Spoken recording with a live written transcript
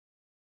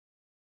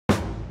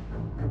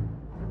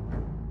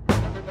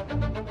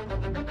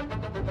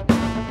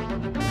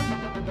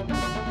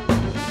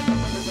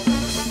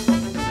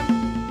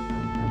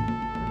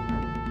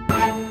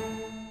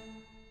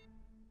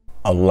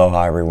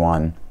Aloha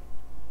everyone,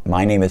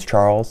 my name is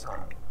Charles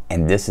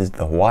and this is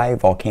the Hawaii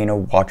Volcano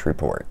Watch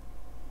Report.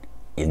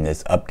 In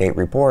this update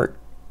report,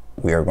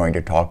 we are going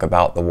to talk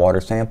about the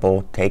water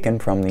sample taken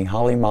from the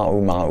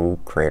Halemaumau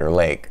crater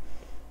lake.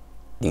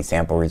 The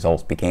sample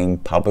results became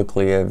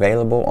publicly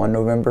available on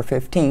November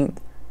 15th,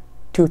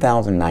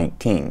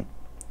 2019.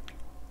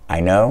 I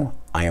know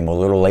I am a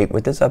little late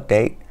with this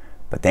update,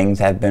 but things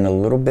have been a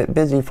little bit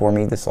busy for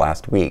me this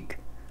last week,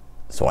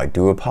 so I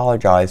do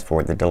apologize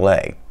for the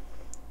delay.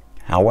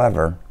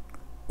 However,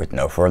 with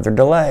no further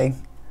delay,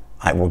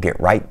 I will get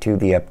right to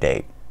the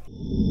update.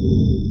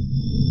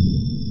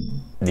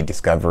 The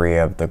discovery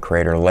of the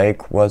crater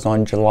lake was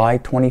on July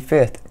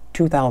 25th,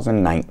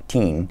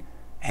 2019,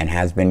 and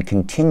has been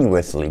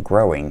continuously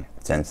growing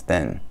since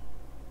then.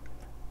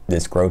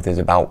 This growth is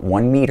about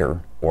 1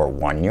 meter or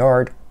 1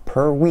 yard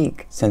per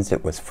week since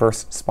it was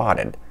first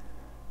spotted.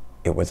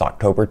 It was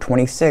October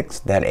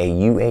 26th that a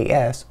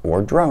UAS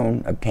or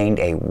drone obtained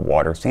a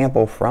water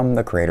sample from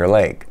the crater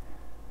lake.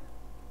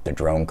 The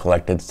drone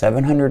collected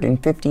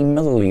 750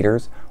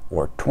 milliliters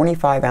or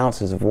 25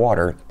 ounces of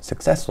water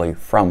successfully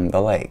from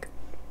the lake.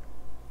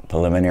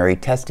 Preliminary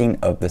testing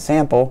of the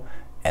sample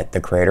at the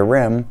crater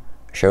rim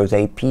shows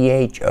a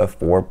pH of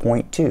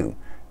 4.2.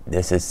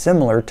 This is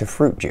similar to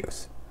fruit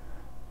juice.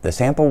 The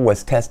sample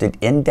was tested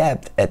in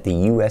depth at the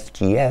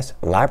USGS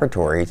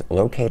laboratories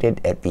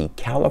located at the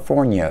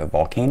Kilauea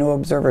Volcano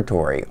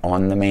Observatory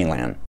on the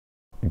mainland.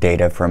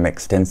 Data from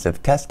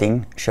extensive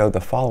testing show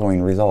the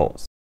following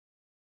results.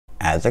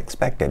 As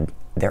expected,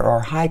 there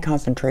are high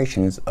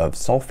concentrations of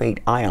sulfate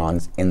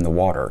ions in the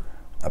water,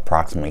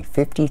 approximately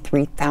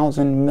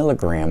 53,000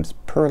 milligrams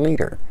per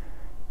liter.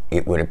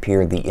 It would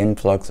appear the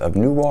influx of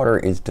new water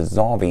is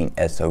dissolving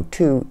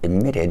SO2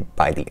 emitted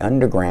by the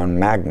underground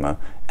magma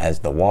as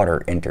the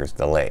water enters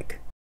the lake.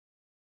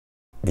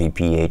 The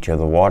pH of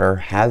the water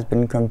has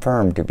been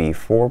confirmed to be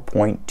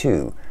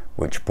 4.2,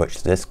 which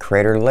puts this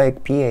crater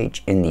lake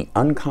pH in the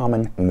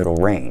uncommon middle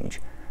range.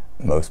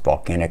 Most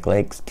volcanic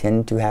lakes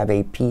tend to have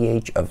a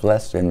pH of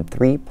less than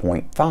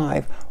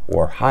 3.5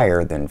 or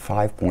higher than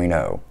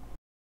 5.0.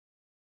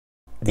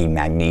 The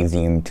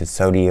magnesium to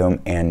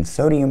sodium and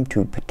sodium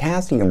to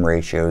potassium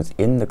ratios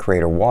in the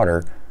crater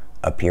water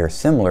appear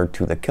similar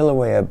to the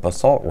Kilauea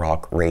basalt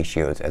rock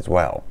ratios as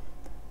well.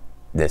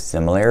 This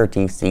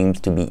similarity seems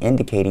to be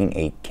indicating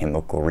a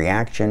chemical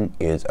reaction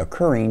is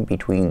occurring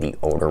between the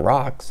older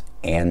rocks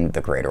and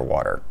the crater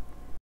water.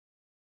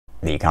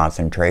 The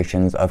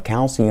concentrations of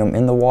calcium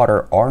in the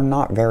water are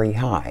not very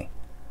high.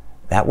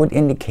 That would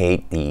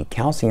indicate the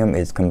calcium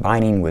is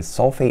combining with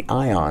sulfate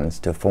ions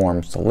to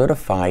form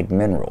solidified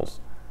minerals.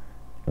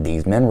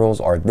 These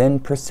minerals are then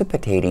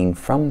precipitating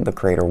from the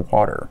crater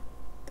water.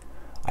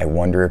 I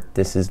wonder if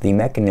this is the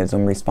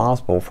mechanism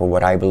responsible for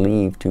what I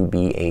believe to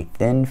be a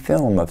thin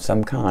film of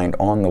some kind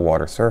on the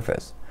water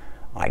surface.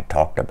 I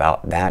talked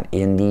about that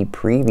in the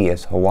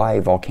previous Hawaii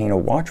Volcano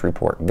Watch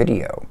Report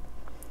video.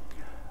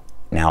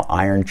 Now,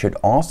 iron should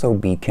also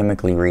be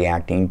chemically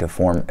reacting to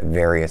form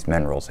various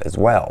minerals as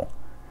well.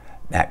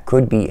 That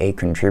could be a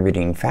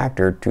contributing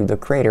factor to the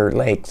crater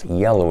lake's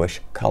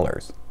yellowish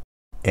colors.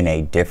 In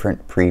a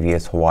different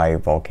previous Hawaii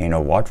Volcano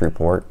Watch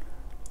Report,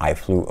 I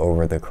flew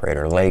over the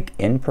crater lake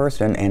in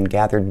person and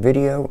gathered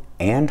video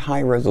and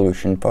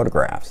high-resolution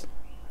photographs.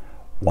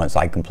 Once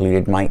I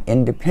completed my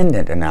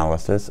independent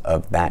analysis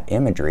of that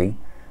imagery,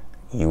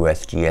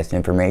 USGS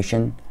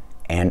information,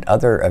 and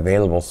other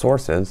available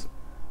sources,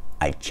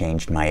 I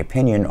changed my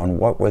opinion on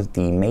what was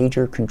the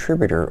major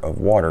contributor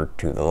of water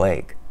to the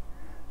lake.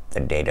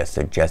 The data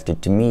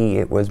suggested to me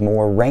it was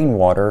more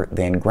rainwater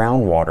than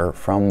groundwater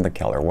from the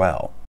Keller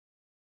well.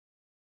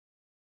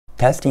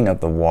 Testing of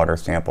the water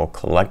sample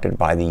collected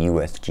by the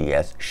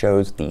USGS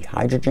shows the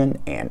hydrogen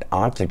and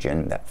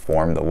oxygen that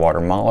form the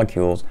water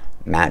molecules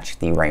match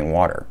the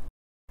rainwater.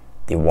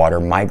 The water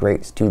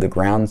migrates to the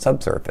ground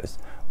subsurface,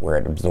 where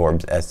it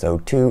absorbs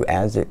SO2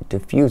 as it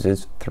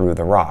diffuses through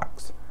the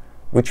rocks,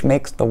 which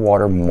makes the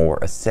water more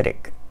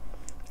acidic.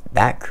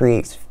 That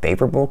creates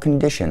favorable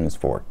conditions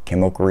for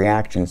chemical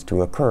reactions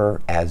to occur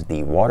as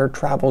the water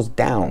travels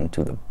down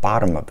to the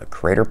bottom of the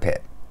crater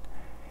pit.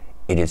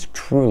 It is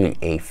truly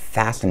a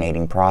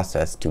fascinating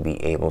process to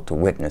be able to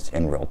witness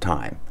in real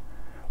time.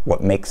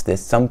 What makes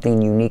this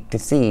something unique to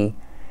see,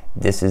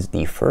 this is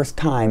the first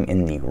time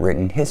in the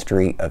written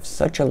history of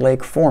such a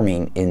lake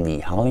forming in the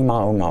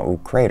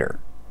Halemaumau crater.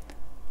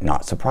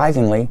 Not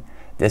surprisingly,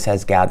 this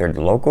has gathered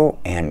local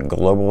and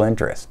global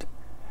interest.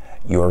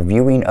 Your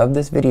viewing of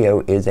this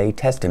video is a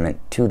testament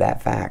to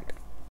that fact.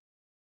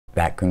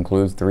 That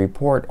concludes the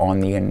report on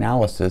the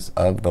analysis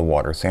of the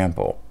water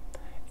sample.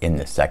 In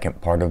the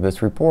second part of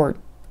this report,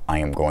 I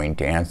am going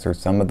to answer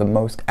some of the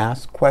most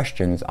asked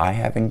questions I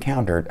have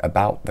encountered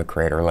about the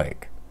crater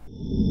lake.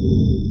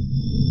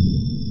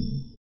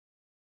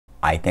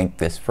 I think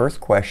this first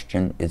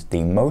question is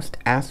the most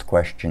asked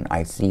question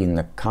I see in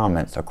the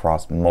comments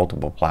across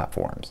multiple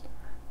platforms.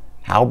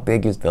 How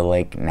big is the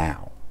lake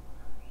now?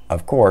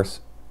 Of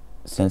course,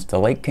 since the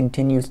lake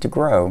continues to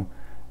grow,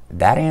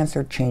 that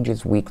answer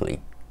changes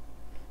weekly.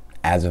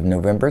 As of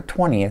November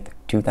 20th,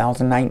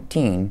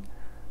 2019,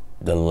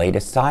 the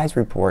latest size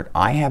report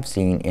I have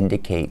seen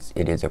indicates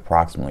it is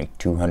approximately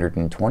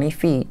 220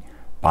 feet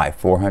by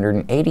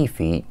 480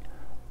 feet,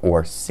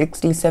 or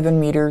 67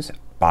 meters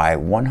by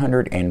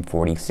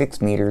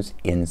 146 meters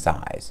in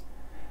size.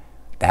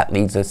 That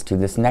leads us to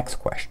this next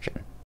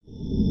question.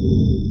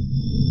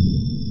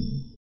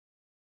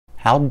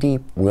 How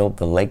deep will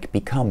the lake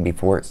become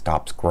before it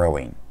stops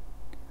growing?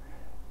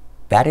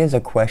 That is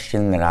a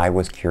question that I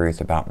was curious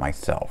about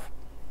myself.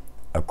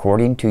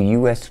 According to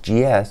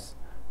USGS,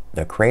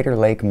 the crater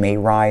lake may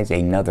rise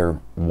another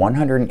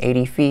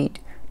 180 feet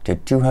to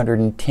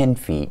 210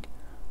 feet,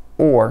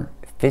 or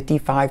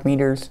 55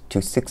 meters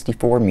to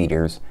 64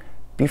 meters,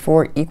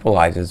 before it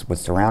equalizes with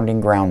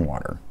surrounding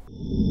groundwater.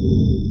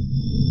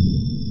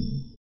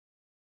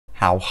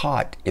 How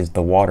hot is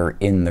the water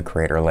in the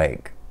crater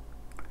lake?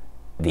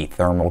 The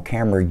thermal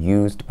camera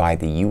used by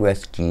the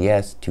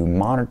USGS to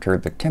monitor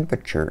the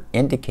temperature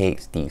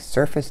indicates the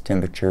surface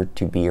temperature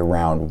to be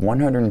around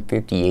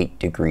 158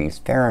 degrees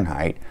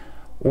Fahrenheit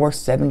or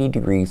 70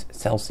 degrees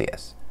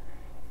Celsius.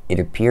 It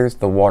appears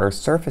the water's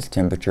surface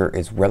temperature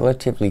is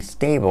relatively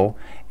stable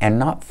and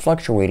not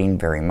fluctuating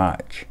very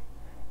much.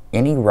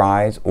 Any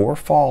rise or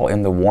fall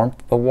in the warmth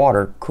of the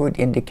water could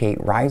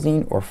indicate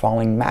rising or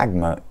falling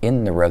magma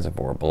in the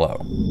reservoir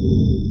below.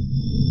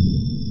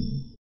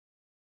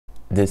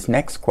 This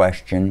next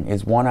question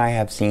is one I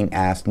have seen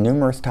asked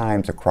numerous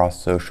times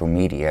across social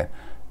media,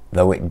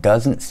 though it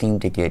doesn't seem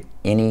to get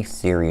any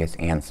serious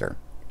answer.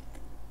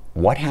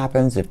 What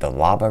happens if the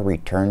lava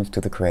returns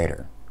to the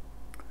crater?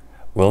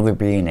 Will there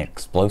be an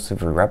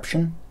explosive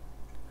eruption?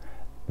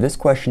 This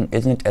question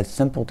isn't as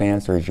simple to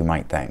answer as you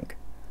might think.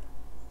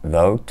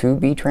 Though, to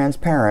be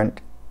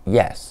transparent,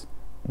 yes,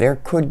 there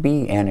could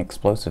be an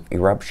explosive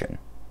eruption.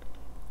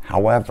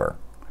 However,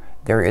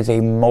 there is a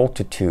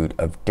multitude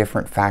of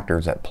different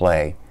factors at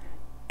play,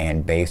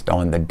 and based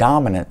on the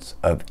dominance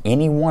of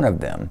any one of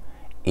them,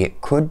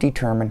 it could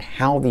determine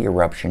how the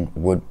eruption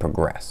would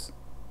progress.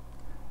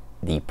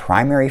 The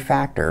primary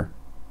factor,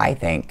 I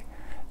think,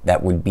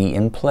 that would be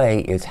in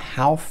play is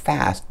how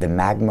fast the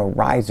magma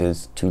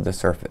rises to the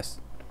surface.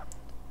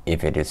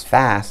 If it is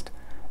fast,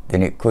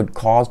 then it could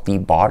cause the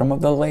bottom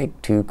of the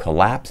lake to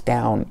collapse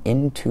down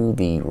into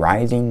the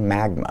rising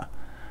magma.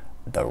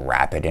 The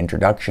rapid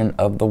introduction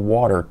of the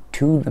water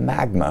to the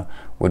magma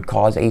would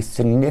cause a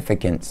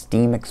significant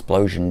steam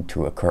explosion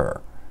to occur.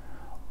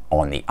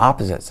 On the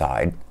opposite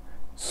side,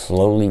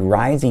 slowly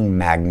rising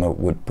magma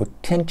would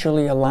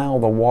potentially allow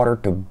the water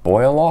to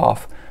boil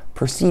off,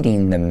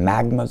 preceding the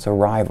magma's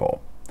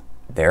arrival.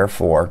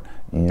 Therefore,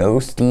 no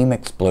steam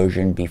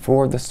explosion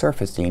before the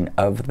surfacing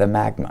of the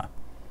magma.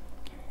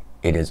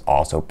 It is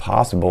also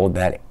possible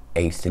that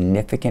a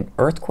significant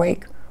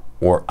earthquake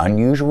or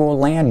unusual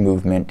land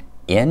movement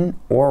in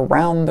or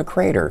around the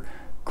crater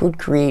could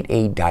create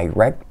a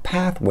direct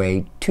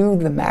pathway to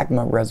the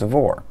magma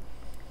reservoir,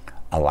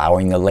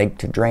 allowing the lake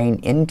to drain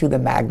into the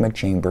magma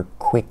chamber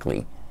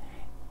quickly.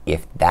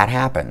 If that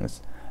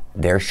happens,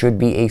 there should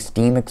be a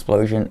steam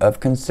explosion of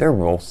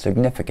considerable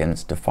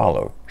significance to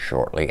follow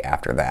shortly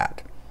after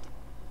that.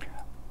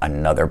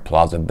 Another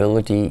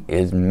plausibility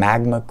is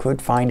magma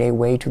could find a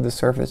way to the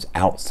surface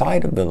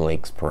outside of the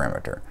lake's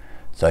perimeter,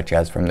 such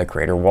as from the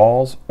crater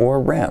walls or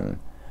rim.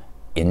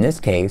 In this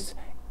case,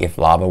 if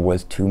lava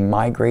was to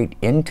migrate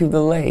into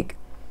the lake,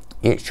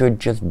 it should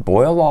just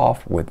boil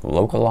off with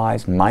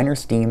localized minor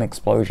steam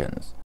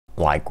explosions,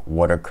 like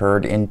what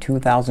occurred in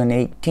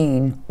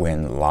 2018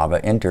 when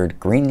lava entered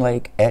Green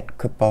Lake at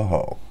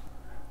Kilauea.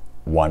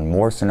 One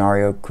more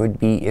scenario could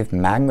be if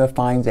magma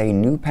finds a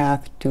new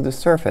path to the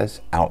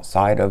surface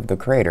outside of the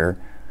crater,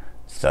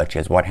 such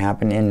as what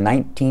happened in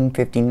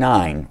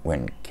 1959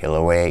 when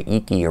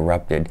Kilauea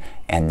erupted,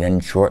 and then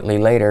shortly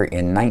later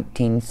in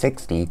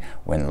 1960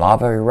 when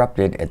lava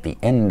erupted at the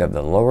end of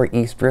the Lower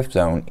East Drift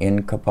Zone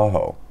in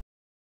Kilauea.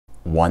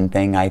 One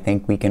thing I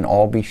think we can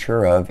all be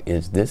sure of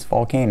is this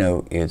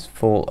volcano is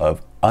full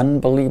of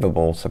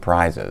unbelievable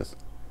surprises.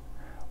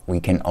 We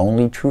can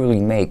only truly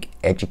make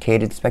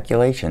educated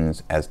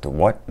speculations as to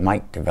what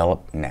might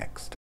develop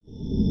next.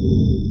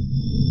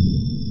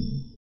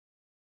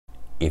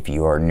 If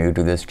you are new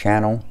to this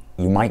channel,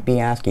 you might be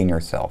asking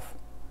yourself,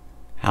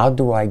 how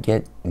do I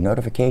get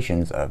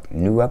notifications of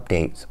new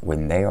updates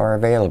when they are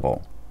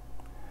available?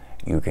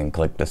 You can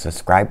click the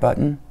subscribe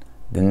button,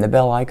 then the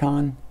bell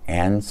icon,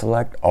 and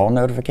select all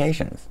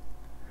notifications.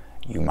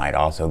 You might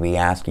also be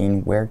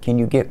asking, where can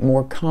you get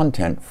more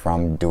content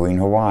from Doing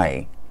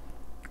Hawaii?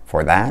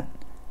 For that,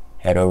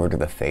 head over to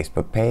the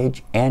Facebook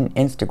page and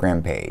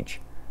Instagram page.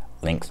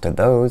 Links to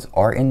those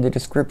are in the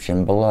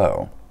description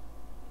below.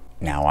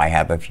 Now I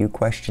have a few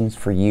questions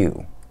for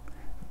you.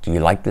 Do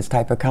you like this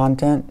type of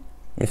content?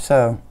 If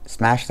so,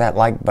 smash that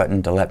like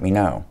button to let me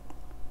know.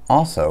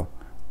 Also,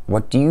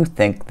 what do you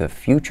think the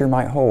future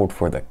might hold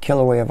for the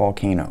Kilauea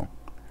volcano?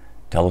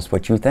 Tell us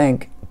what you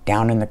think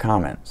down in the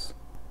comments.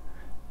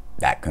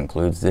 That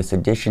concludes this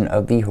edition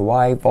of the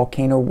Hawaii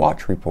Volcano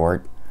Watch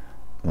Report.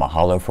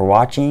 Mahalo for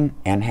watching,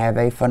 and have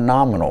a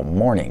phenomenal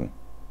morning,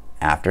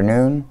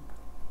 afternoon,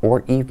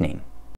 or evening.